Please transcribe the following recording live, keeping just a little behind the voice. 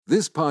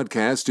This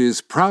podcast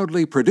is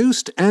proudly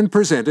produced and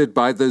presented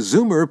by the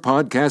Zoomer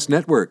Podcast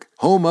Network,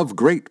 home of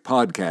great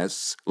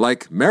podcasts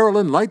like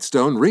Marilyn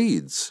Lightstone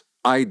Reads,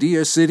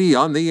 Idea City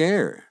on the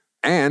Air,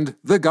 and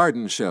The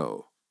Garden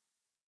Show.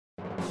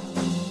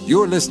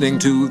 You're listening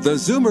to the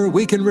Zoomer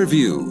Week in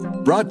Review,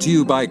 brought to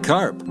you by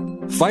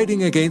CARP,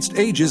 fighting against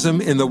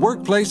ageism in the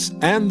workplace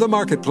and the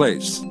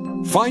marketplace.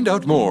 Find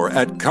out more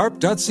at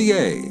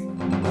carp.ca.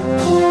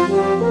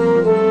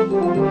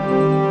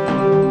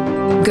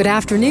 Good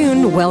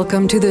afternoon.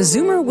 Welcome to the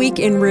Zoomer Week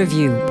in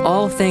Review,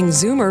 all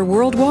things Zoomer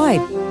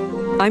worldwide.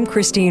 I'm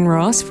Christine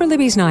Ross for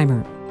Libby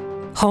Znaimer.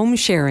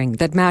 Homesharing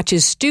that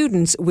matches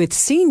students with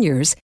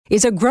seniors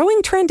is a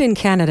growing trend in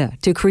Canada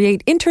to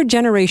create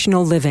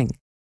intergenerational living.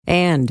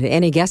 And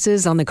any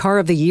guesses on the car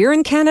of the year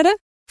in Canada?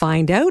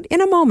 Find out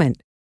in a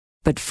moment.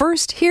 But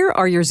first, here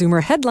are your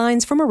Zoomer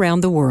headlines from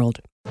around the world.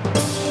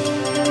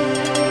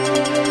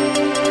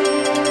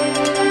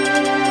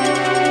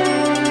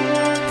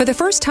 For the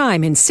first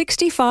time in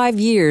 65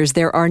 years,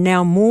 there are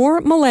now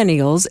more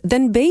millennials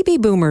than baby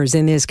boomers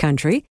in this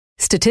country.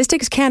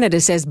 Statistics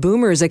Canada says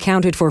boomers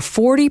accounted for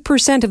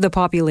 40% of the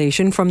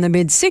population from the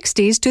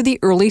mid-60s to the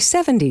early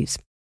 70s.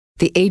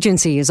 The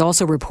agency is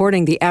also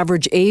reporting the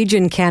average age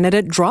in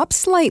Canada dropped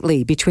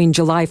slightly between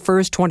July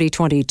 1st,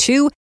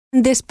 2022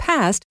 and this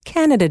past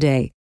Canada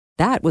Day.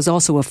 That was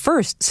also a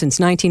first since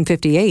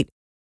 1958.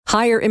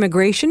 Higher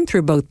immigration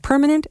through both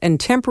permanent and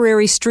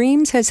temporary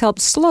streams has helped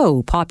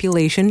slow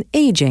population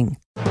aging.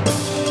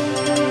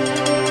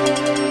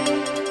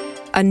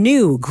 A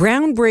new,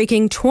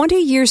 groundbreaking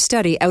 20-year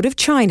study out of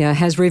China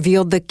has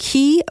revealed the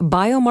key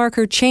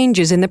biomarker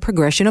changes in the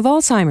progression of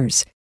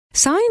Alzheimer's.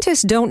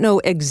 Scientists don't know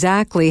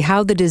exactly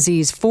how the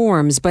disease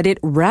forms, but it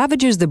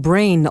ravages the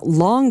brain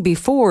long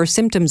before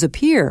symptoms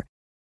appear.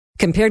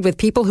 Compared with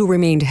people who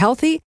remained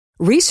healthy,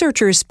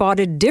 researchers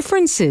spotted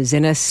differences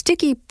in a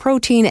sticky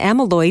protein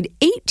amyloid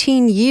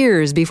 18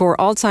 years before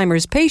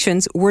Alzheimer's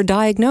patients were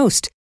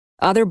diagnosed.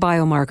 Other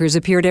biomarkers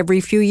appeared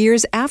every few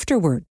years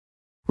afterward.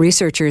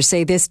 Researchers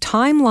say this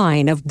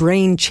timeline of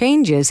brain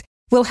changes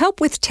will help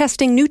with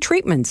testing new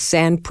treatments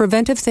and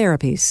preventive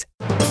therapies.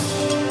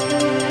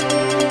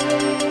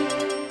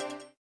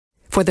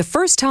 For the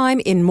first time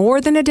in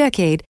more than a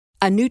decade,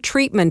 a new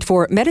treatment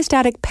for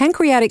metastatic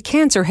pancreatic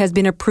cancer has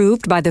been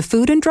approved by the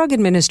Food and Drug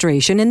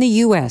Administration in the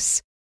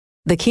U.S.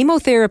 The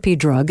chemotherapy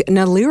drug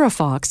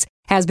Nalirafox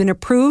has been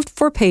approved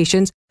for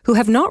patients who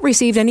have not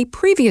received any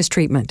previous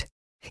treatment.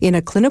 In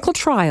a clinical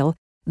trial,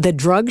 the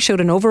drug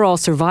showed an overall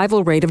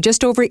survival rate of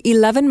just over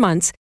 11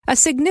 months, a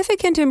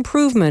significant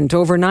improvement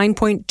over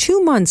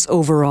 9.2 months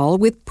overall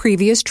with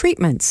previous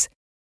treatments.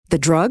 The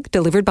drug,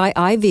 delivered by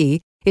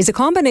IV, is a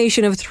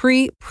combination of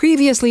 3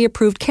 previously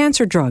approved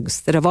cancer drugs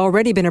that have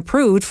already been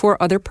approved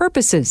for other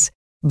purposes.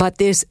 But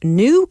this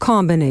new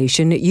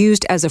combination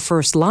used as a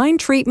first-line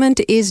treatment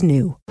is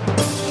new.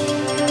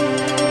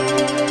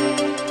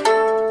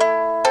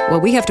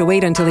 Well, we have to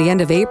wait until the end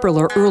of April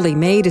or early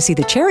May to see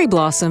the cherry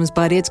blossoms,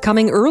 but it's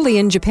coming early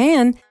in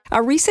Japan.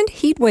 A recent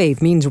heat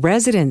wave means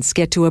residents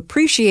get to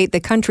appreciate the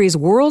country's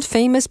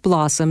world-famous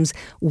blossoms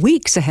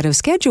weeks ahead of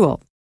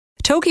schedule.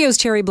 Tokyo's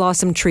cherry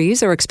blossom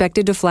trees are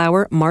expected to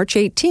flower March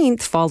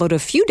 18th, followed a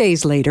few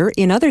days later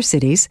in other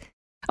cities.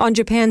 On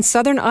Japan's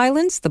southern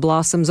islands, the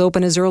blossoms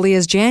open as early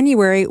as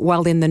January,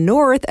 while in the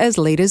north as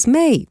late as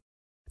May.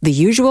 The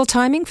usual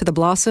timing for the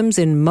blossoms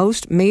in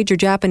most major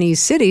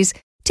Japanese cities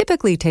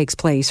typically takes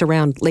place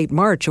around late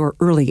March or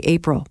early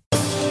April.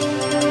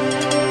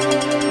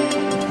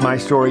 My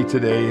story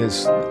today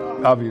is,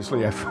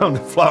 obviously, I found a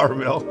flour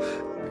mill.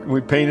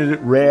 We painted it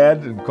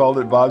red and called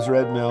it Bob's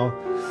Red Mill.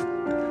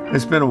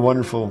 It's been a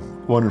wonderful,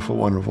 wonderful,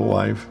 wonderful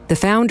life. The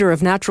founder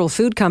of natural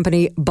food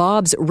company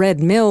Bob's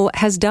Red Mill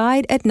has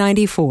died at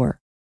 94.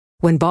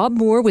 When Bob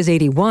Moore was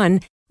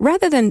 81,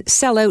 rather than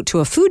sell out to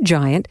a food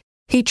giant,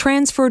 he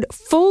transferred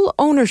full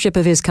ownership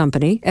of his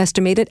company,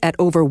 estimated at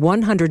over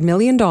 $100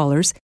 million,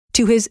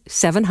 to his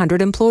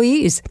 700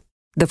 employees.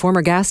 The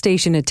former gas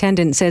station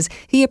attendant says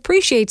he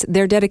appreciates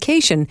their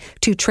dedication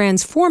to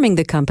transforming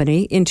the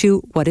company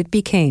into what it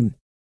became.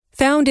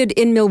 Founded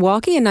in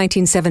Milwaukee in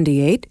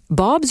 1978,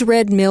 Bob's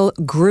Red Mill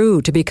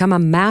grew to become a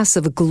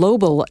massive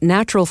global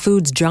natural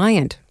foods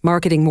giant,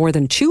 marketing more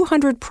than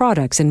 200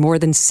 products in more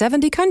than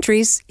 70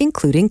 countries,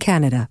 including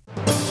Canada.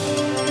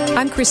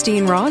 I'm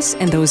Christine Ross,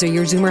 and those are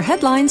your Zoomer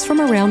headlines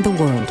from around the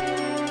world.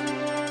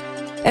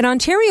 An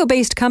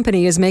Ontario-based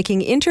company is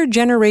making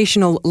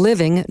intergenerational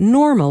living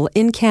normal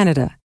in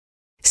Canada.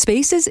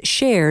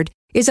 SpacesShared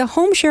is a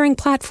home-sharing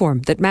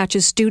platform that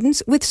matches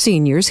students with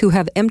seniors who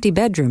have empty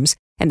bedrooms,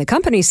 and the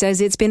company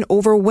says it's been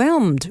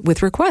overwhelmed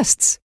with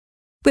requests.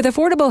 With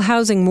affordable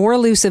housing more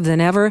elusive than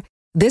ever,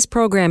 this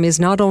program is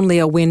not only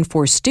a win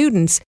for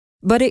students,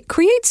 but it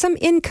creates some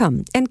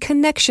income and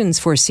connections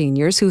for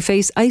seniors who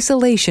face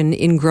isolation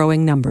in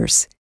growing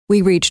numbers.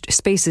 We reached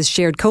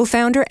SpacesShared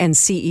co-founder and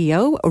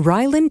CEO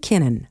Rylan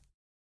Kinnon.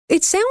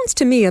 It sounds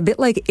to me a bit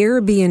like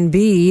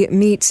Airbnb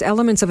meets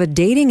elements of a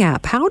dating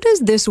app. How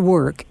does this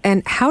work,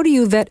 and how do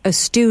you vet a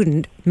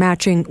student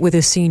matching with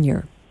a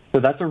senior? So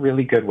that's a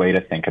really good way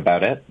to think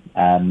about it.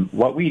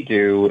 What we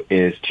do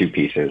is two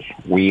pieces.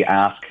 We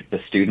ask the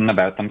student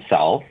about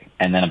themselves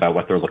and then about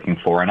what they're looking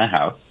for in a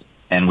house.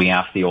 And we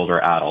ask the older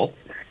adults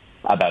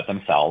about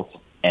themselves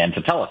and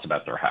to tell us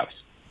about their house.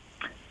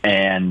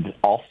 And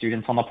all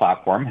students on the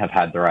platform have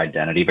had their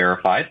identity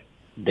verified.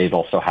 They've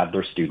also had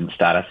their student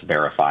status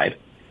verified.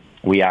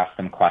 We ask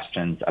them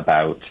questions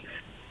about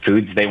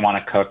foods they want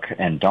to cook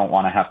and don't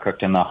want to have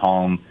cooked in the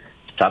home,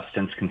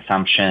 substance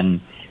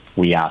consumption.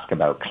 We ask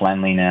about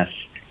cleanliness.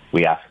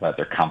 We ask about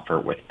their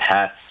comfort with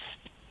pets,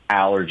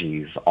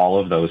 allergies, all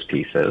of those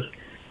pieces.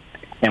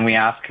 And we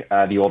ask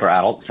the older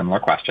adult similar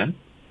question.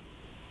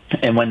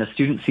 And when the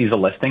student sees a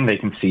listing, they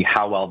can see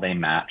how well they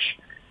match,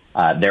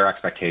 their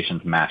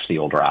expectations match the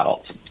older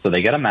adults. So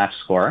they get a match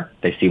score.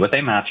 They see what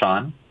they match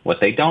on, what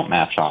they don't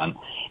match on,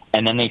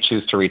 and then they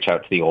choose to reach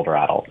out to the older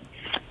adult.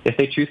 If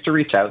they choose to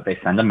reach out, they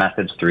send a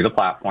message through the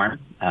platform.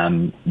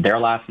 Their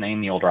last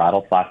name, the older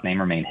adult's last name,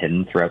 remain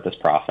hidden throughout this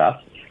process.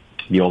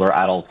 The older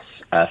adult's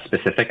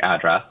specific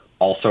address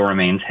also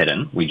remains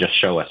hidden. We just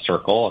show a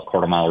circle, a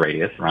quarter-mile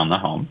radius around the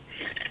home.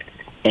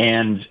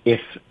 And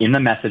if in the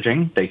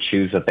messaging they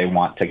choose that they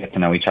want to get to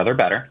know each other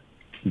better,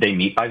 they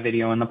meet by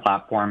video in the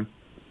platform.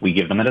 We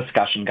give them a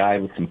discussion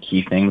guide with some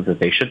key things that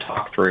they should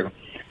talk through.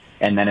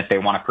 And then if they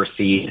want to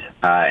proceed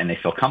and they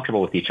feel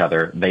comfortable with each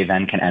other, they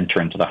then can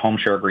enter into the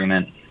Homeshare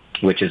agreement,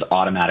 which is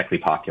automatically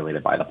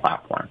populated by the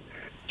platform.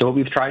 So what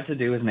we've tried to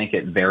do is make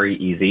it very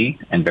easy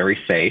and very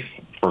safe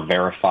for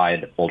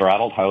verified older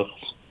adult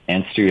hosts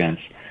and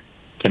students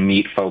to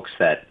meet folks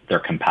that they're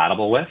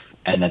compatible with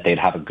and that they'd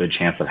have a good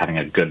chance of having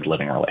a good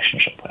living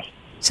relationship with.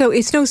 So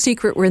it's no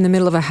secret we're in the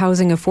middle of a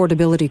housing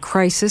affordability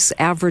crisis,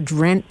 average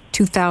rent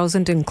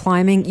 $2,000 and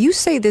climbing. You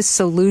say this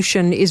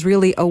solution is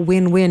really a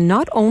win-win,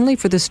 not only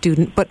for the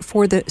student, but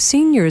for the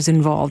seniors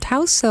involved.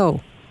 How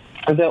so?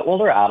 For the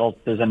older adults,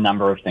 there's a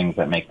number of things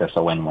that make this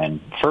a win-win.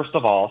 First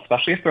of all,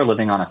 especially if they're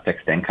living on a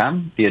fixed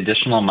income, the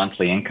additional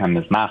monthly income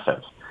is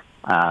massive.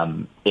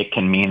 It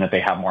can mean that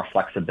they have more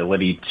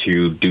flexibility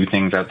to do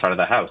things outside of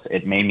the house.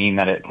 It may mean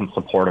that it can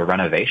support a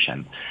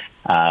renovation.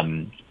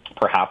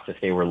 Perhaps if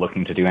they were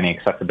looking to do any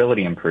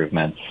accessibility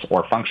improvements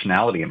or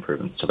functionality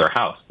improvements to their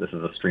house, this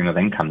is a stream of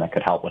income that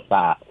could help with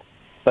that.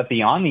 But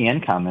beyond the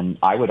income, and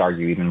I would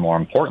argue even more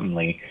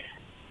importantly,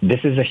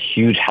 this is a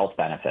huge health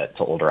benefit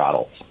to older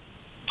adults.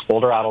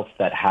 Older adults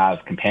that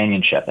have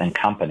companionship and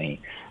company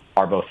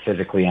are both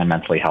physically and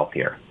mentally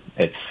healthier.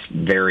 It's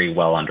very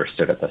well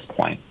understood at this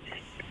point.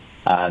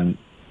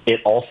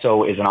 It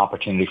also is an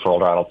opportunity for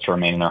older adults to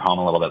remain in their home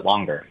a little bit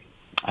longer.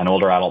 An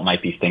older adult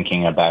might be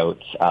thinking about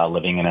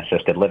living in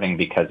assisted living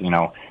because,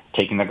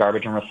 taking the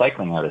garbage and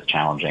recycling out is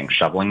challenging.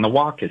 Shoveling the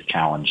walk is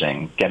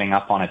challenging. Getting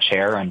up on a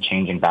chair and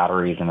changing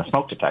batteries in a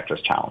smoke detector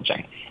is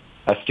challenging.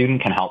 A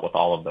student can help with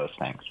all of those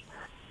things.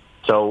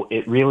 So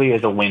it really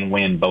is a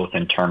win-win both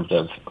in terms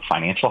of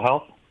financial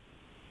health,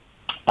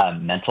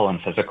 mental and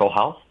physical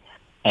health,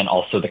 and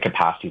also the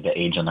capacity to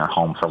age in their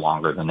home for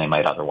longer than they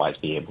might otherwise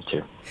be able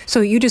to.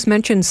 So you just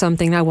mentioned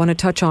something I want to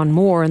touch on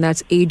more, and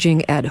that's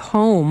aging at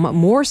home.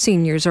 More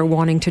seniors are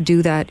wanting to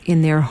do that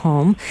in their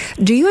home.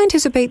 Do you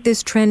anticipate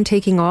this trend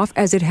taking off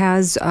as it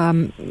has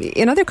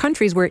in other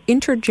countries where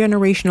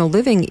intergenerational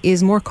living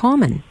is more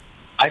common?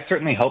 I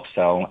certainly hope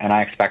so, and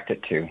I expect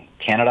it to.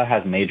 Canada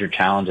has major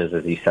challenges,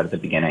 as you said at the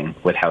beginning,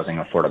 with housing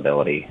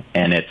affordability,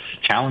 and it's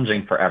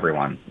challenging for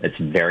everyone. It's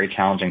very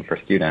challenging for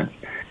students.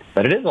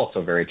 But it is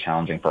also very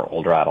challenging for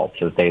older adults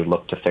as they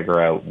look to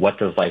figure out what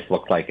does life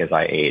look like as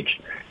I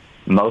age.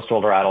 Most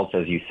older adults,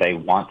 as you say,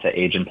 want to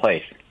age in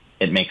place.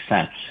 It makes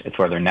sense. It's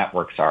where their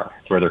networks are.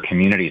 It's where their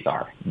communities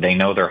are. They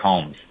know their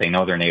homes. They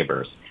know their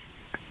neighbors.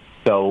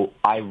 So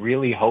I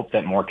really hope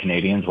that more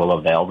Canadians will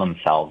avail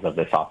themselves of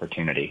this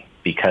opportunity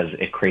because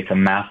it creates a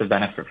massive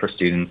benefit for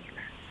students.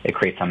 It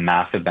creates a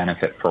massive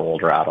benefit for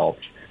older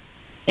adults.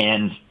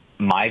 And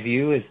my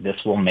view is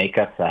this will make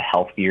us a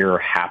healthier,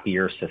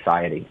 happier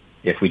society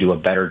if we do a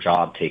better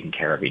job taking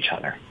care of each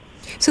other.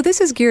 So this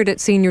is geared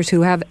at seniors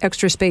who have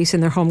extra space in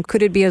their home.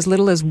 Could it be as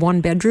little as one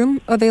bedroom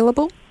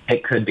available?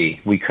 It could be.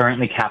 We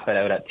currently cap it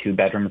out at 2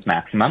 bedrooms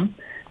maximum.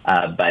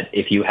 But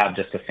if you have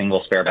just a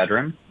single spare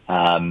bedroom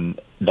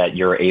that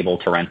you're able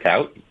to rent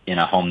out in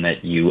a home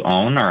that you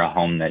own or a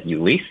home that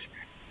you lease,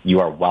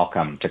 you are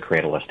welcome to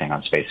create a listing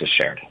on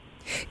SpacesShared.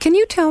 Can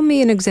you tell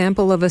me an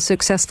example of a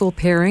successful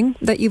pairing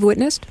that you've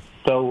witnessed?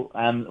 So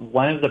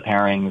one of the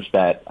pairings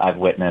that I've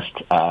witnessed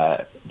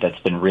that's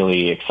been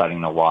really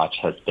exciting to watch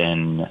has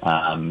been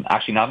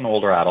actually not an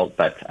older adult,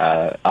 but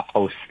a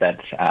host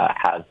that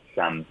has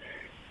some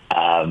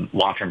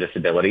long-term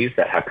disabilities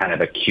that have kind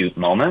of acute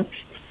moments.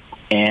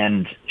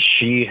 And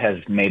she has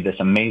made this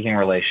amazing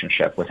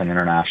relationship with an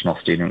international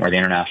student where the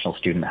international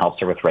student helps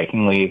her with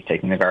raking leaves,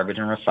 taking the garbage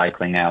and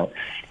recycling out.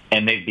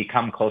 And they've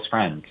become close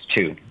friends,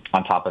 too,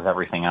 on top of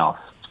everything else.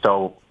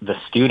 So the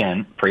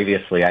student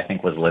previously, I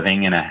think, was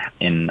living in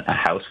a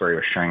house where he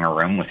was sharing a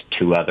room with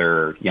 2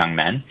 other young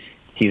men.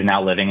 He's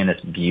now living in this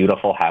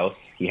beautiful house.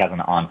 He has an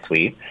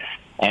ensuite,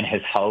 and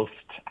his host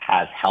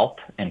has help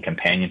and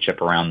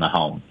companionship around the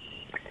home.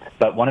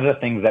 But one of the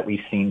things that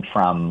we've seen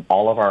from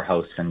all of our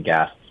hosts and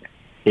guests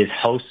is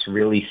hosts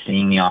really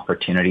seeing the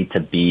opportunity to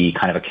be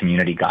kind of a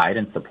community guide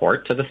and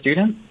support to the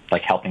student,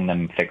 like helping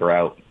them figure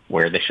out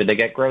where should they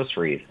get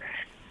groceries.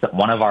 But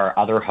one of our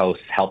other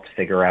hosts helped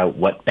figure out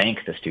what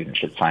bank the student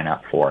should sign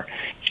up for.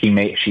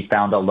 She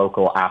found a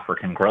local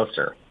African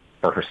grocer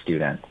for her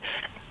student.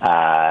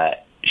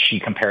 She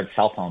compared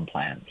cell phone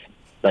plans.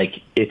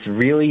 Like, it's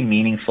really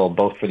meaningful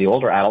both for the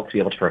older adult to be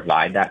able to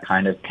provide that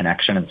kind of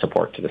connection and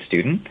support to the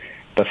student,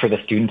 but for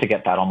the student to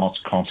get that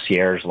almost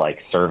concierge-like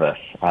service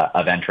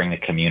of entering the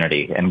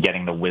community and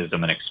getting the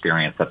wisdom and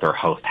experience that their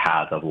host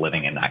has of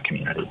living in that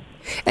community.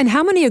 And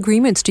how many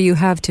agreements do you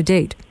have to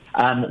date?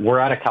 We're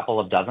at a couple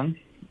of dozen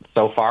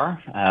so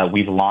far.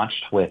 We've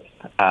launched with,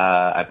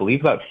 I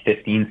believe, about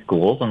 15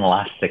 schools in the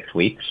last 6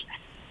 weeks.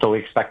 So we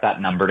expect that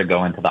number to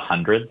go into the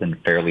hundreds in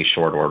fairly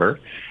short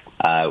order.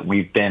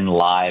 We've been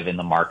live in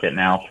the market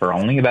now for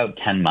only about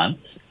 10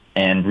 months.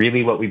 And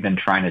really what we've been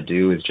trying to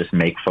do is just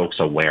make folks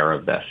aware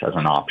of this as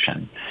an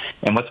option.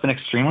 And what's been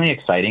extremely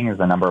exciting is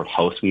the number of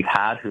hosts we've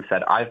had who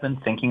said, I've been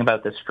thinking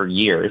about this for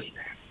years,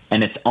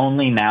 and it's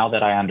only now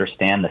that I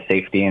understand the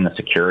safety and the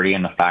security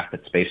and the fact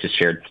that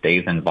SpacesShared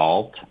stays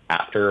involved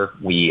after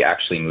we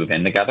actually move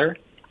in together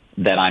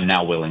that I'm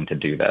now willing to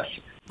do this.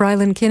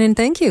 Rylan Kinnon,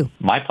 thank you.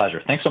 My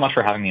pleasure. Thanks so much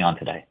for having me on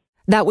today.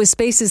 That was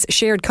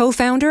SpacesShared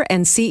co-founder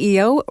and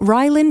CEO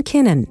Rylan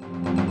Kinnon.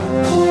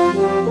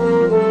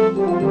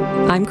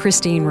 I'm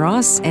Christine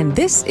Ross, and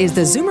this is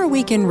the Zoomer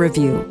Week in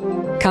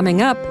Review.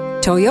 Coming up,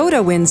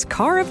 Toyota wins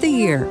Car of the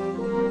Year.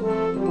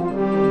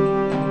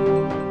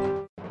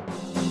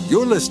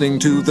 You're listening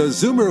to the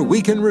Zoomer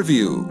Week in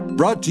Review,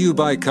 brought to you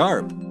by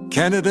CARP,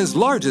 Canada's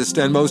largest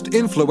and most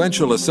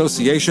influential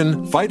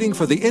association fighting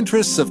for the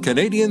interests of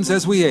Canadians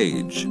as we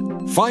age.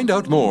 Find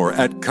out more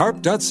at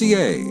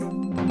carp.ca.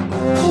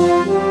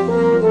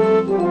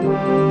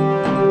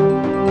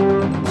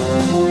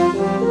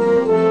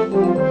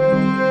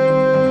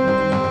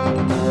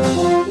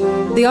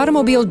 The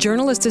Automobile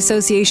Journalists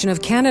Association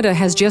of Canada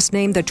has just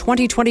named the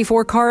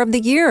 2024 Car of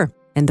the Year,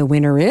 and the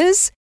winner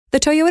is the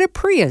Toyota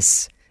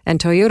Prius. And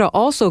Toyota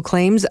also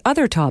claims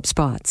other top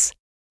spots.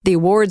 The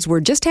awards were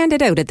just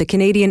handed out at the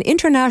Canadian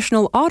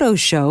International Auto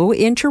Show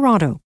in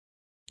Toronto.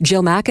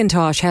 Jil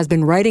McIntosh has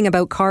been writing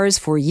about cars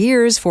for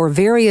years for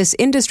various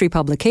industry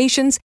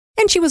publications,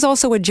 and she was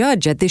also a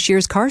judge at this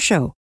year's car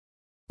show.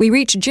 We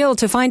reached Jil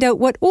to find out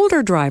what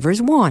older drivers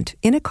want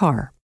in a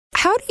car.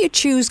 How do you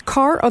choose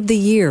Car of the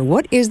Year?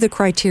 What is the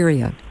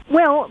criteria?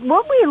 Well,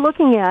 what we're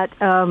looking at,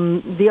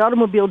 the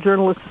Automobile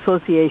Journalists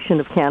Association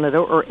of Canada,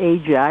 or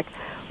AJAC,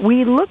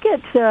 we look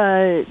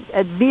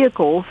at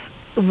vehicles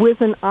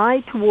with an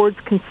eye towards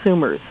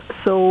consumers.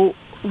 So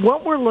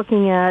what we're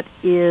looking at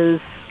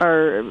is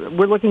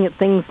we're looking at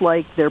things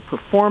like their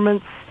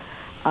performance,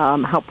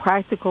 how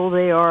practical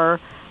they are,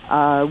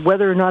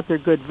 whether or not they're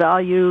good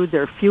value,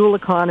 their fuel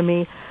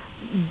economy.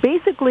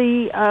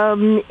 Basically,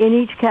 in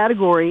each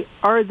category,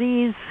 are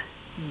these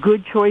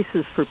good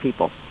choices for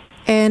people?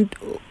 And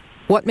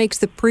what makes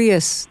the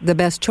Prius the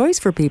best choice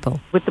for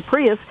people? With the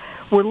Prius,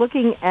 we're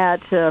looking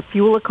at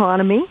fuel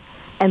economy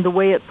and the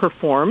way it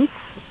performs.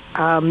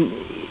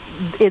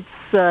 It's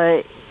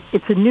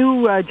a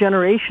new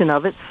generation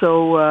of it,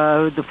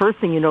 so the first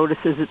thing you notice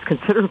is it's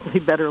considerably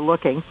better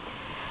looking,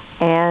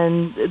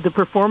 and the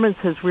performance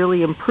has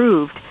really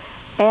improved,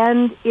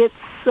 and it's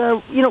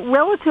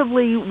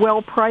relatively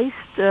well priced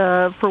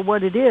for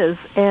what it is.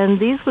 And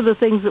these were the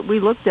things that we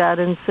looked at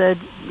and said,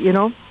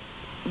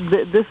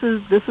 this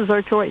is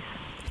our choice.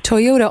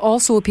 Toyota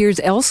also appears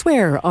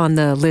elsewhere on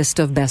the list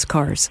of best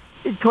cars.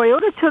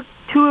 Toyota took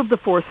 2 of the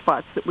 4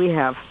 spots that we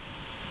have.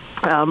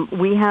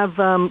 We have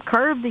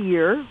Car of the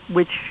Year,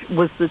 which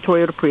was the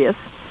Toyota Prius,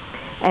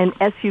 and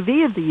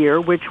SUV of the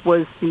Year, which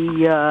was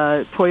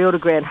the Toyota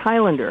Grand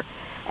Highlander.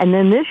 And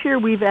then this year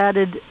we've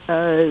added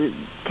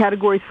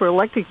categories for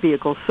electric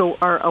vehicles. So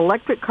our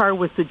electric car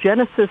was the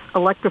Genesis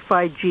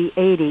Electrified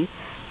G80,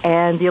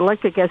 and the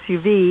electric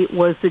SUV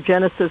was the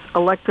Genesis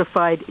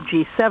Electrified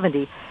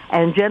G70.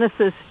 And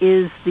Genesis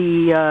is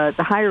the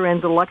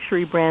higher-end, the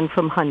luxury brand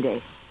from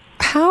Hyundai.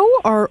 How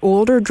are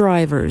older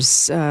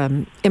drivers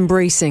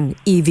embracing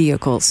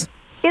e-vehicles?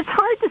 It's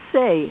hard to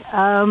say.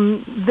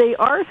 They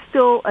are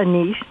still a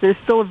niche. They're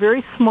still a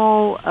very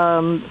small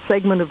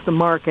segment of the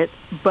market,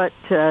 but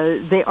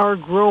they are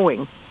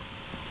growing.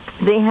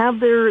 They have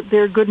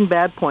their good and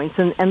bad points.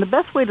 And the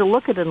best way to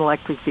look at an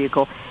electric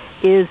vehicle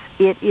is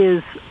it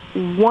is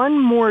one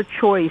more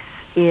choice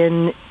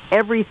in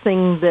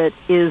everything that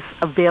is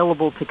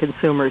available to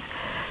consumers.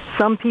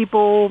 Some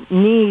people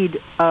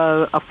need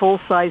a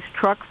full-size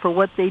truck for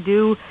what they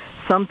do.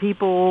 Some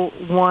people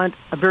want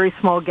a very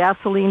small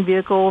gasoline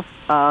vehicle.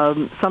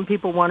 Some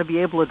people want to be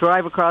able to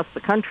drive across the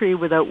country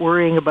without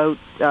worrying about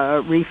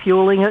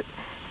refueling it.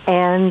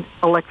 And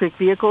electric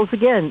vehicles,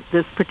 again,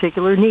 this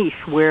particular niche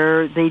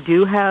where they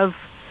do have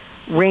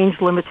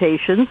range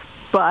limitations,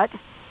 but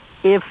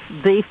if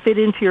they fit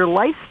into your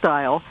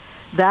lifestyle,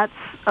 that's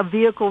a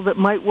vehicle that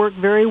might work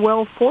very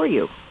well for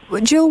you.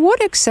 Jill,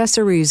 what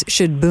accessories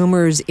should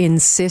boomers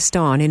insist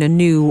on in a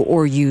new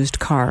or used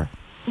car?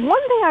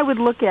 One thing I would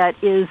look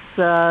at is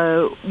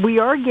we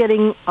are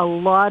getting a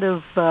lot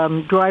of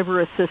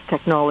driver assist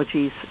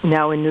technologies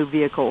now in new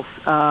vehicles.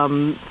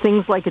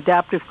 Things like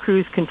adaptive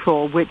cruise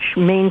control, which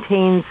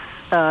maintains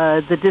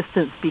the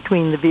distance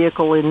between the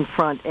vehicle in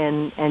front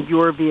and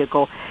your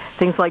vehicle.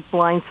 Things like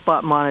blind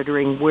spot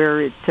monitoring,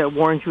 where it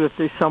warns you if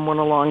there's someone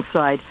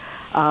alongside.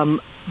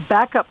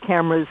 Backup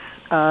cameras,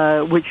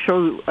 which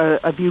show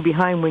a view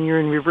behind when you're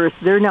in reverse,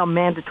 they're now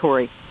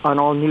mandatory on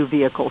all new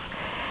vehicles.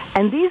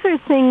 And these are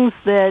things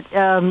that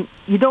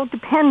you don't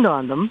depend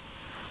on them,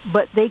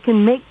 but they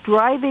can make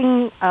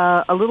driving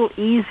a little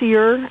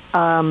easier,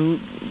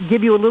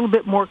 give you a little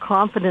bit more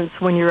confidence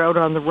when you're out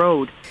on the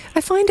road.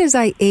 I find as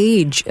I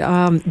age,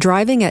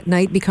 driving at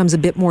night becomes a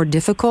bit more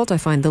difficult. I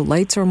find the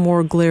lights are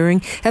more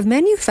glaring. Have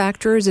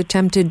manufacturers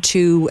attempted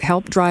to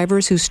help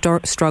drivers who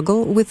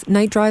struggle with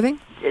night driving?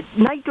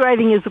 Night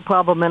driving is a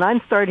problem, and I'm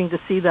starting to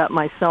see that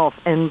myself.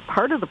 And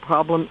part of the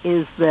problem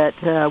is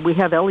that we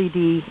have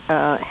LED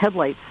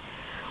headlights,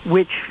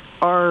 which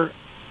are,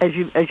 as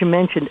you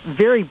mentioned,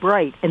 very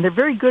bright, and they're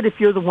very good if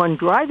you're the one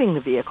driving the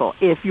vehicle.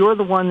 If you're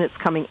the one that's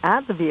coming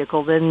at the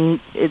vehicle, then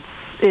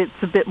it's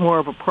a bit more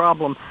of a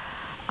problem.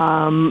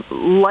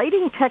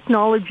 Lighting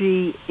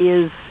technology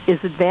is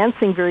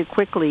advancing very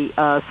quickly.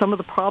 Some of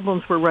the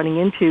problems we're running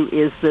into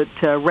is that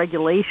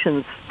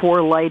regulations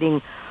for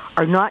lighting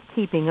are not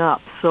keeping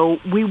up. So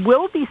we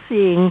will be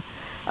seeing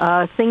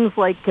things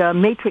like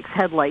matrix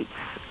headlights,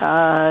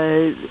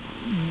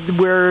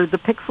 where the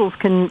pixels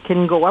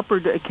can go up or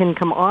can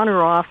come on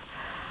or off,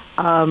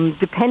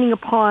 depending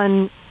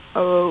upon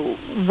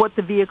what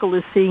the vehicle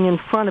is seeing in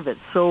front of it.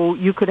 So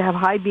you could have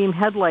high beam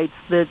headlights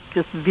that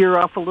just veer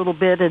off a little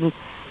bit and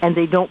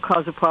they don't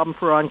cause a problem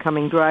for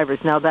oncoming drivers.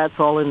 Now that's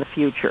all in the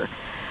future.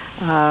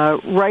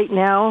 Right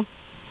now,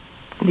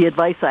 the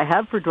advice I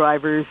have for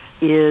drivers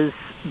is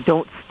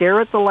don't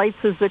stare at the lights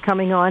as they're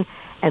coming on,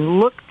 and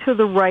look to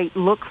the right.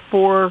 Look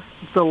for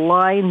the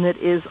line that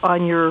is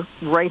on your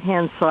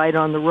right-hand side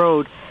on the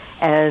road.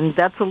 And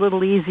that's a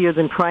little easier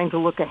than trying to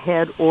look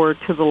ahead or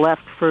to the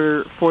left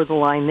for the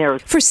line there.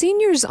 For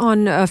seniors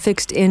on a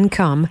fixed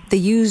income, the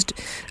used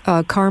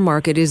car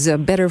market is a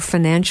better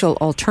financial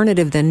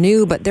alternative than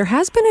new, but there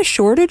has been a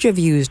shortage of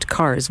used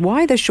cars.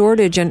 Why the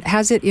shortage, and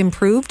has it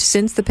improved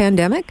since the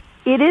pandemic?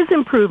 It is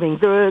improving.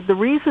 The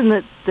reason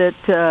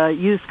that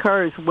used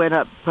cars went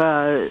up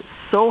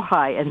so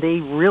high, and they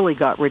really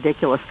got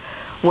ridiculous,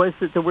 was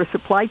that there were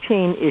supply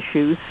chain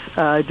issues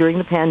during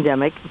the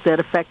pandemic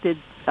that affected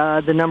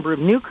the number of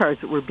new cars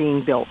that were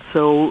being built.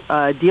 So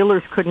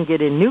dealers couldn't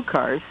get in new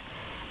cars,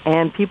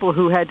 and people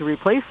who had to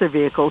replace their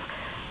vehicles,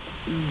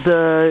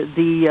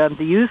 the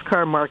used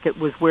car market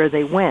was where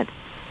they went.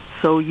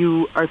 So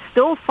you are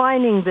still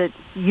finding that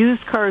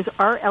used cars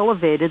are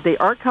elevated. They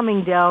are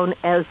coming down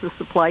as the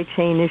supply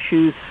chain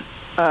issues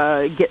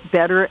get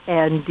better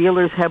and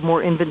dealers have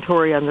more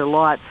inventory on their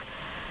lots.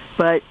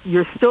 But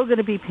you're still going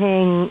to be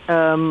paying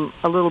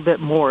a little bit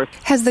more.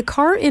 Has the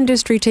car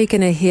industry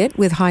taken a hit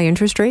with high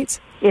interest rates?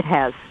 It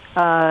has.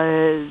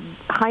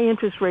 High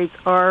interest rates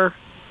are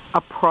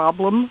a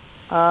problem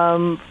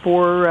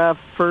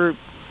for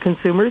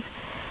consumers,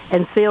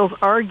 and sales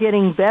are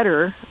getting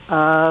better,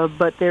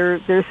 but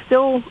they're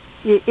still.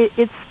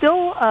 It's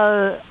still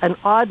an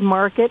odd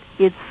market.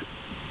 It's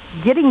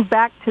getting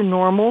back to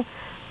normal,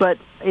 but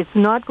it's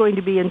not going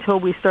to be until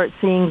we start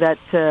seeing that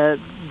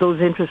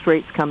those interest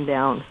rates come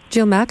down.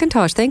 Jil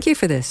McIntosh, thank you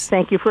for this.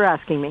 Thank you for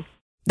asking me.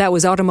 That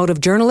was automotive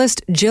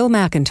journalist Jil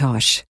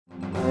McIntosh.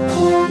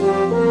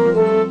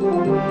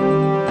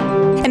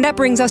 And that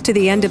brings us to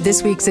the end of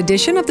this week's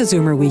edition of the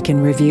Zoomer Week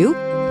in Review.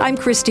 I'm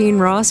Christine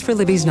Ross for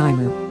Libby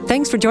Znaimer.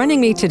 Thanks for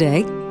joining me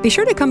today. Be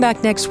sure to come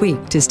back next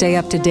week to stay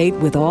up to date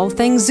with all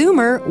things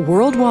Zoomer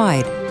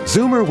worldwide.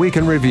 Zoomer Week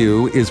in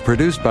Review is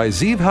produced by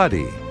Zeev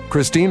Huddy,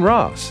 Christine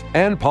Ross,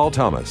 and Paul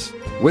Thomas,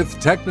 with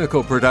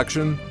technical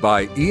production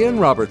by Ian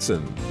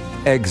Robertson.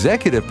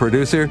 Executive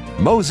producer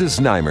Moses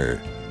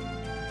Znaimer.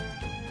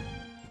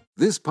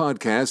 This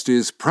podcast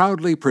is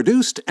proudly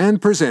produced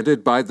and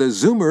presented by the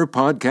Zoomer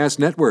Podcast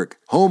Network,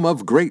 home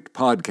of great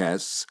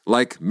podcasts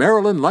like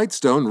Marilyn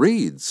Lightstone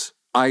Reads,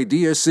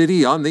 Idea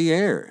City on the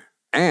Air,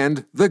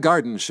 and The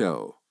Garden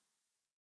Show.